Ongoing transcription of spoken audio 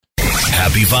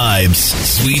Happy vibes,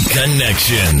 sweet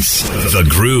connections. The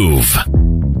Groove.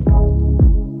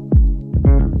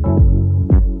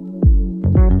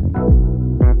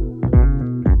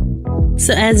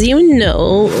 So as you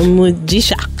know,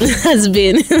 Mujisha has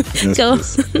been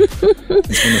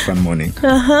It's been a fun morning.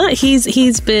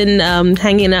 He's been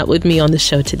hanging out with me on the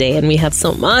show today, and we have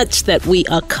so much that we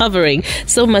are covering,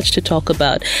 so much to talk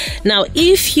about. Now,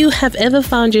 if you have ever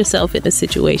found yourself in a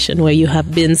situation where you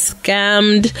have been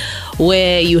scammed,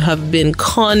 where you have been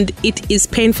conned, it is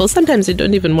painful. Sometimes you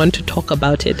don't even want to talk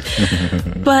about it.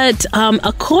 But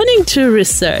according to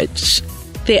research,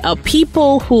 there are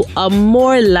people who are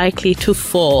more likely to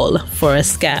fall for a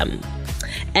scam.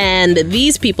 And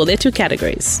these people, there are two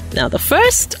categories. Now, the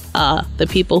first are the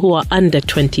people who are under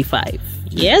 25.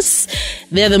 Yes,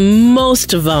 they're the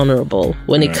most vulnerable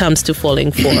when it comes to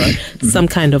falling for some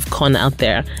kind of con out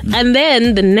there. And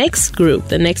then the next group,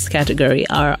 the next category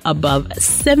are above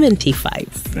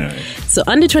 75. So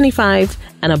under 25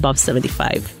 and above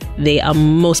 75, they are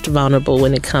most vulnerable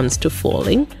when it comes to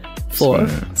falling for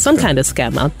some kind of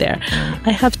scam out there.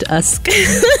 I have to ask,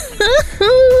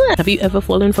 have you ever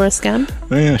fallen for a scam?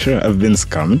 Oh, yeah, sure. I've been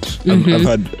scammed. I've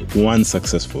had one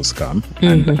successful scam,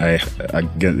 and I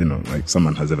get, like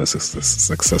someone has ever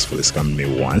successfully scammed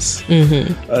me once.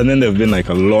 And then there've been like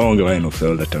a long line of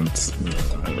failed attempts.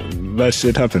 That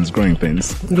shit happens, growing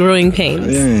pains. Growing pains.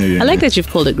 Yeah. I like that you've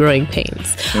called it growing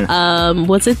pains. Yeah.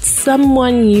 Was it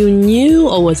someone you knew,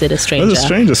 or was it a stranger? It was a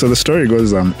stranger. So the story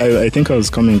goes, I think I was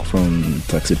coming from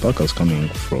Taxi Park. I was coming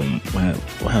from, where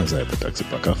was I at the Taxi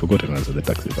Park? I've forgotten I was at the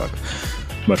Taxi Park.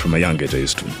 But from a young age, I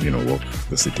used to, walk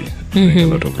the city, doing a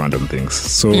lot of random things.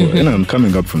 So, I'm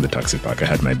coming up from the Taxi Park. I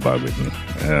had my bag with me.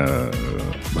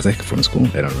 Was I from school?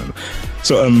 I don't remember.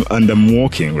 So, and I'm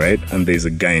walking, right? And there's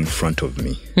a guy in front of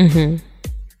me.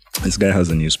 This guy has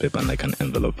a newspaper and like an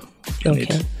envelope in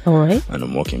it. All right. And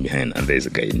I'm walking behind, and there's a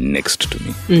guy next to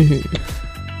me.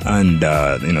 And,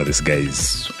 this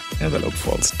guy's envelope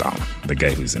falls down. The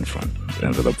guy who's in front, the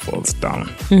envelope falls down.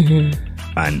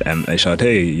 And I shout,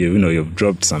 hey, you've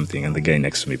dropped something. And the guy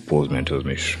next to me pulls me and tells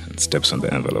me, and steps on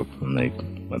the envelope. I'm like,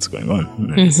 what's going on?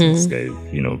 And this guy,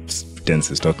 pretends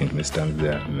he's talking to me, stands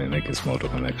there, and making small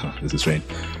talk. I'm like, this is strange.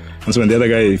 And so when the other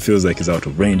guy feels like he's out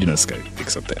of range, this guy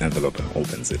picks up the envelope and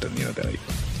opens it, and they're like,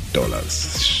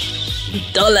 dollars.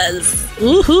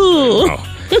 Woohoo! Wow.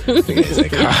 The guy's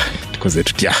like, because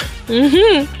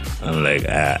I'm like,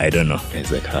 I don't know.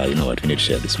 He's like, you know what, we need to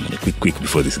share this money quick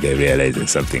before this guy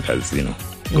realizes something has,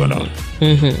 gone on.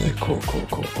 Like, cool.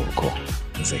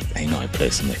 He's like, I know a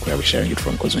place. I'm like, where are we sharing it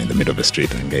from? Because we're in the middle of the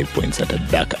street, and the guy points at a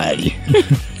dark alley.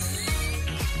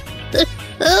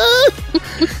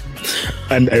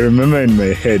 And I remember in my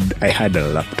head, I had a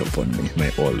laptop on me,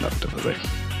 my old laptop. I was like,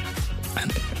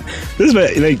 this is why,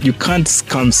 you can't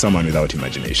scam someone without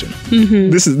imagination.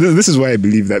 This is why I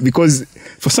believe that, because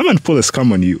for someone to pull a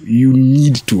scam on you, you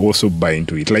need to also buy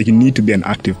into it. Like, you need to be an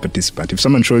active participant. If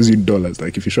someone shows you dollars,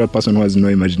 like if you show a person who has no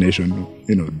imagination,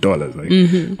 dollars, like,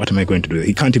 what am I going to do?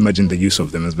 He can't imagine the use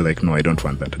of them and be like, no, I don't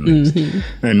want that. And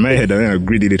in my head, I'm a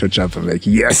greedy little chap. I'm like,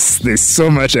 yes, there's so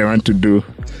much I want to do.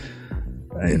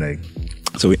 And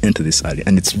so we enter this alley,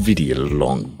 and it's really a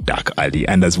long, dark alley.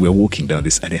 And as we're walking down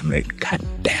this alley, I'm like, God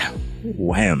damn,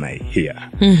 why am I here?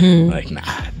 Like,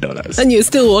 dollars. And you're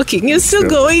still walking. You're still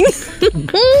going.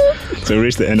 So we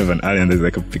reach the end of an alley, and there's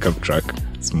like a pickup truck.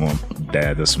 Small,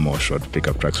 the small short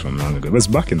pickup trucks from long ago. It was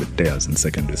back in the day. I was in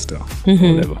secondary still,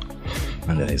 whatever.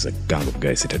 And then there's a gang of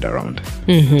guys seated around.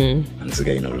 And this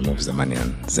guy, removes the money,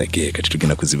 and it's like, hey,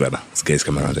 katitugenda kuzibala. This guys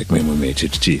come around like,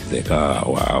 chichi. It's like,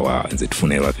 wow. And it's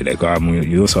like,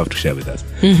 you also have to share with us.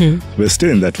 We're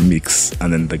still in that mix.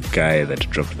 And then the guy that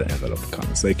dropped the envelope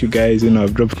comes. Like, you guys,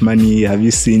 I've dropped money. Have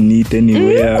you seen it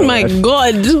anywhere? Oh my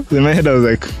God. So in my head, I was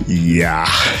like, yeah,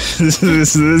 this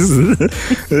is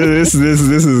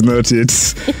not it.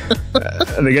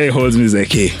 And the guy holds me, he's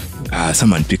like, hey,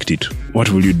 someone picked it. What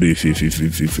will you do if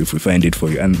we find it for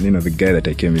you? And the guy that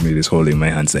I came with me is holding my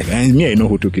hands like, I know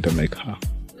who took it. I'm like,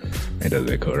 And I was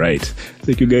like, all right. It's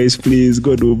like, you guys, please,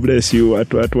 God will bless you.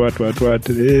 What? Yeah.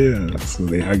 So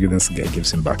they hug, this guy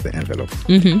gives him back the envelope.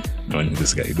 And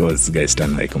this guy goes, this guy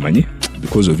stand like, money.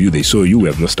 Because of you, they saw you, we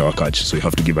have lost our catch, so you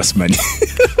have to give us money.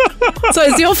 So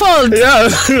it's your fault. Yeah.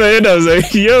 And I was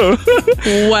like, yo.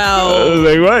 Wow. I was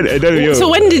like, what? I don't know. So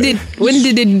when did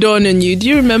it dawn on you? Do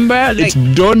you remember? Like,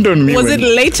 it dawned on me. Was it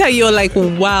later you're like,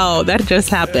 wow, that just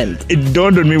happened? It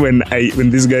dawned on me when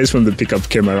these guys from the pickup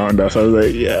came around us. I was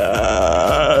like, yeah.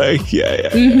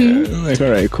 Like,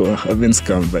 all right, cool. I've been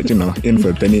scammed, but in for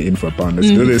a penny, in for a pound. Let's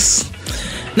do this.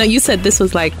 Now, you said this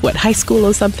was like, what, high school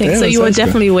or something? Yeah, so you were high school.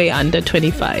 definitely way under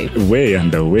 25. Way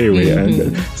under.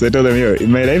 So I told them,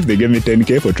 in my life, they gave me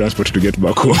 10K for transport to get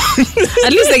back home.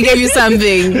 At least they gave you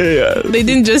something. Yeah. They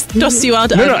didn't just toss you out.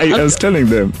 No, I was telling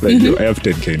them, like, I have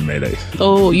 10K in my life.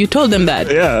 Oh, you told them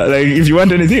that? Yeah, like, if you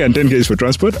want anything, and 10K is for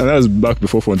transport. And that was back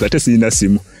before phones. I just see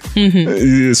Nasimu.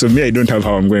 So me, I don't have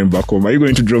how I'm going back home. Are you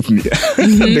going to drop me?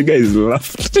 The guys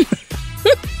laughed.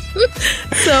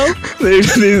 So they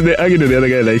argued with the other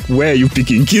guy, like, where are you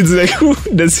picking kids? Like, who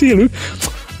does he look?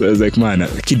 So I was like, man,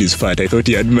 the kid is fat. I thought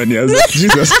he had money. I was like,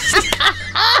 Jesus.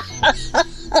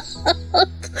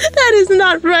 that is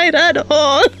not right at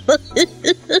all. I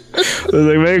was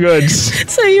like, my God.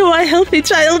 So you are a healthy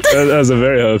child. That was a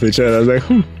very healthy child. I was like,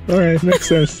 all right, makes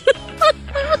sense.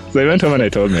 So I went home and I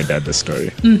told my dad the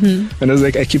story. And I was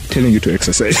like, I keep telling you to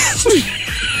exercise.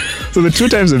 So the 2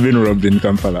 times I've been robbed in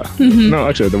Kampala. No,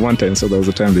 actually, the 1 time. So there was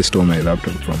a time they stole my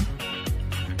laptop from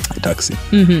a taxi.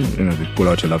 They pull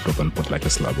out your laptop and put like a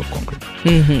slab of concrete.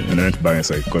 And I went back,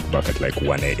 so I got back at like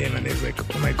 1 a.m. and he's like,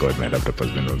 oh my God, my laptop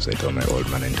has been robbed. So I told my old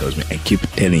man and he tells me, I keep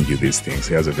telling you these things.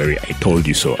 He has a very I told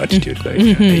you so attitude. Like,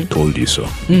 I told you so.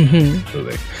 So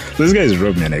this guy is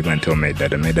robbed me and I go and tell my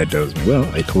dad. And my dad tells me, well,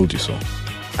 I told you so.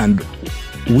 And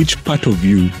which part of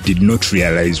you did not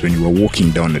realize when you were walking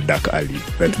down a dark alley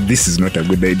that this is not a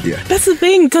good idea? That's the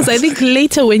thing, because I think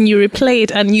later when you replay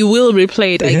it, and you will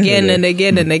replay it again and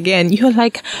again and again, you're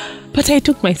like, but I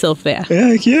took myself there.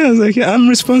 I was like, I'm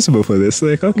responsible for this.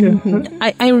 Like, okay.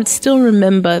 I still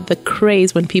remember the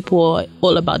craze when people were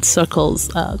all about circles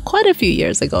quite a few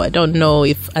years ago. I don't know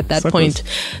if at that point,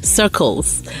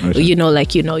 circles, Okay.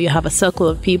 you have a circle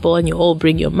of people and you all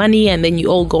bring your money and then you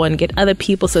all go and get other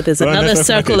people. So there's another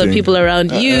circle of people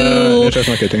around you. Network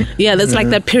marketing. Yeah, there's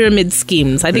like the pyramid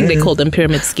schemes. I think they call them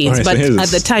pyramid schemes, Alright, but so at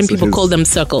the time people called them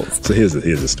circles. So here's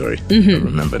the story. I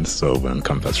remember, so we're on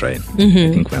campus, right? I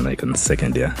think we're like in the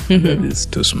second year. There are these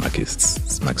 2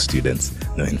 SMAC students,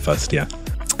 in first year.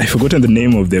 I've forgotten the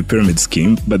name of their pyramid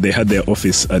scheme, but they had their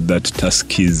office at that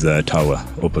Tuskys Tower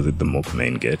opposite the MOOC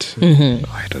main gate.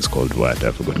 It was called what?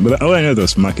 I've forgotten. But all I know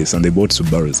was Marcus, and they bought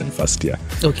Subarus in first year.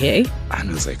 Okay. And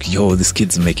I was like, yo, this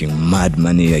kid's making mad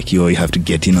money. Like, yo, you have to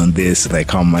get in on this. Like,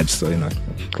 how much? So, a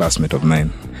classmate of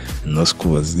mine in those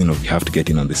schools, you have to get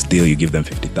in on this deal. You give them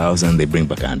 50,000, they bring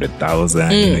back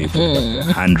 100,000. You put back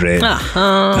 100.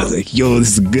 I was like, yo,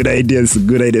 this is a good idea. So,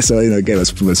 guy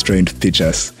was trying to pitch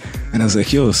us. And I was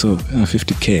like, yo, so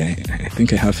 50K. I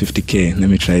think I have 50K. Let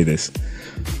me try this.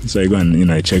 So I go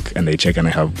and, I check and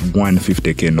I have one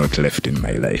 50K note left in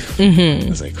my life. I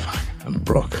was like, fuck, I'm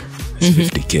broke. It's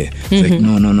 50K. It's like,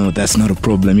 no, that's not a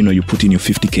problem. You put in your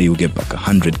 50K, you get back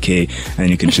 100K and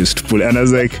you can just pull it. And I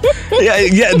was like,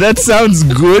 yeah, that sounds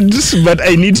good, but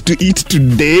I need to eat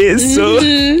today. So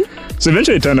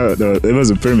eventually it turned out there was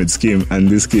a pyramid scheme and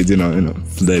these kids,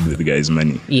 fled with the guy's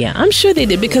money. Yeah, I'm sure they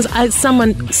did because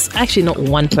actually not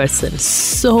one person,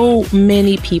 so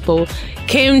many people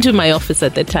came to my office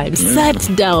at the time, sat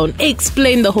down,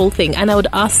 explained the whole thing, and I would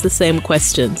ask the same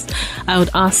questions. I'm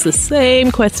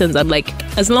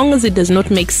like, as long as it does not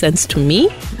make sense to me,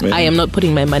 I am not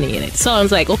putting my money in it. So I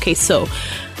was like, okay, so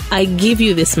I give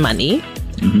you this money,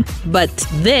 but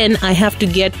then I have to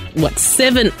get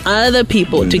 7 other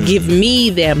people to give me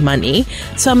their money.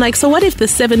 So I'm like, so what if the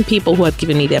 7 people who have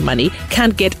given me their money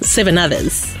can't get 7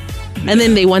 others? And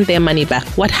then they want their money back.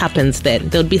 What happens then?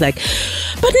 They'll be like,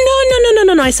 but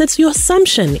no. I said, so your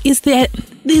assumption is that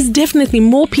there's definitely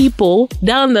more people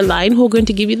down the line who are going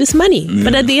to give you this money.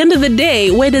 But at the end of the day,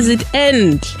 where does it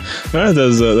end?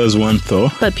 There's one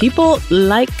thought. But people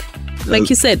like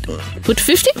you said, put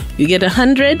 50, you get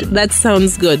 100. That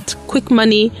sounds good. Quick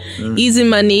money, easy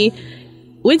money.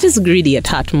 We're just greedy at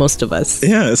heart, most of us.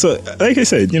 Yeah, so like I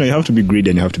said, you have to be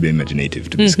greedy and you have to be imaginative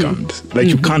to be scammed. Like,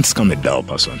 you can't scam a dull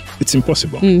person. It's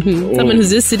impossible. Someone who's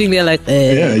just sitting there like,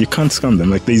 Yeah, you can't scam them.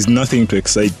 Like, there's nothing to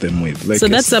excite them with. Like, so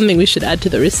that's something we should add to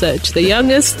the research. The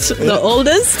youngest, the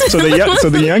oldest. So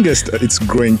the youngest, it's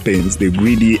growing pains. They're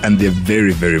greedy and they're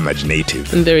very, very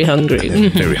imaginative. And very hungry.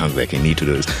 Very hungry. Like, I need to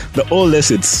do this. The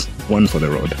oldest, it's one for the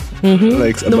road.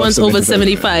 Like the ones over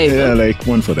 75. Yeah, like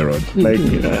one for the road. Like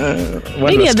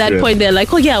maybe at that point they're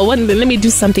like, oh yeah, let me do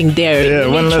something daring. Yeah,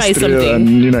 let one me try last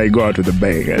something. and I go out with a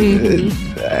bag.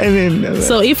 And,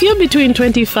 so if you're between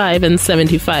 25 and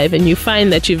 75 and you find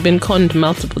that you've been conned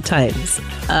multiple times,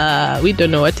 we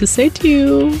don't know what to say to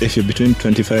you. If you're between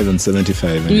 25 and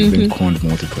 75 and you've been conned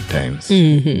multiple times,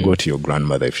 go to your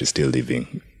grandmother if she's still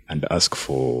living and ask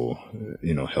for,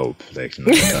 help,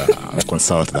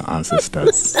 consult the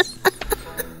ancestors.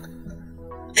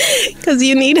 Because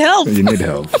you need help. You need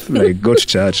help. Like, go to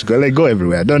church. Go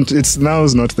everywhere.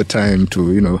 Now's not the time to,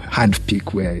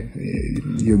 handpick where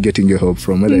you're getting your help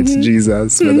from, whether it's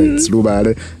Jesus, whether it's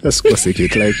Lubale. Just go seek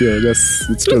it.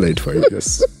 It's too late for you.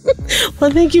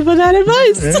 Well, thank you for that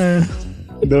advice. Yeah.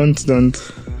 Don't.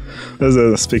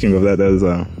 Speaking of that, there's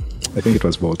I think it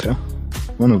was Voltaire.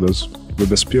 One of those,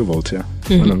 Robespierre Voltaire.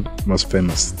 One of the most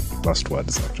famous last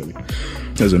words, actually.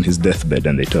 It was on his deathbed,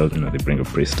 and they bring a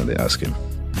priest and they ask him,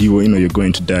 you're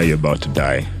going to die, you're about to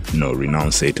die.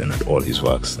 Renounce Satan and all his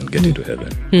works and get into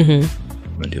heaven.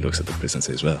 And he looks at the priest and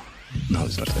says, well, now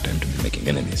is not the time to be making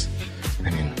enemies.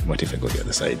 What if I go the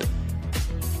other side?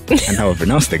 And now I've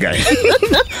renounced the guy.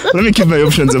 Let me keep my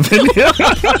options open.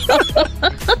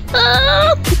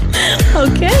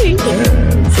 Okay.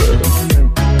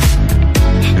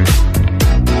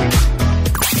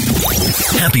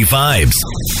 Happy vibes.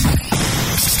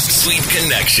 Sweet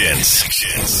connections.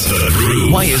 The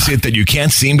Groove. Why is it that you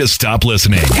can't seem to stop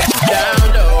listening?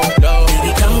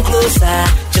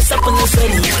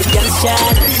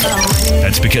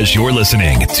 That's because you're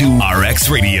listening to RX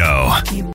Radio.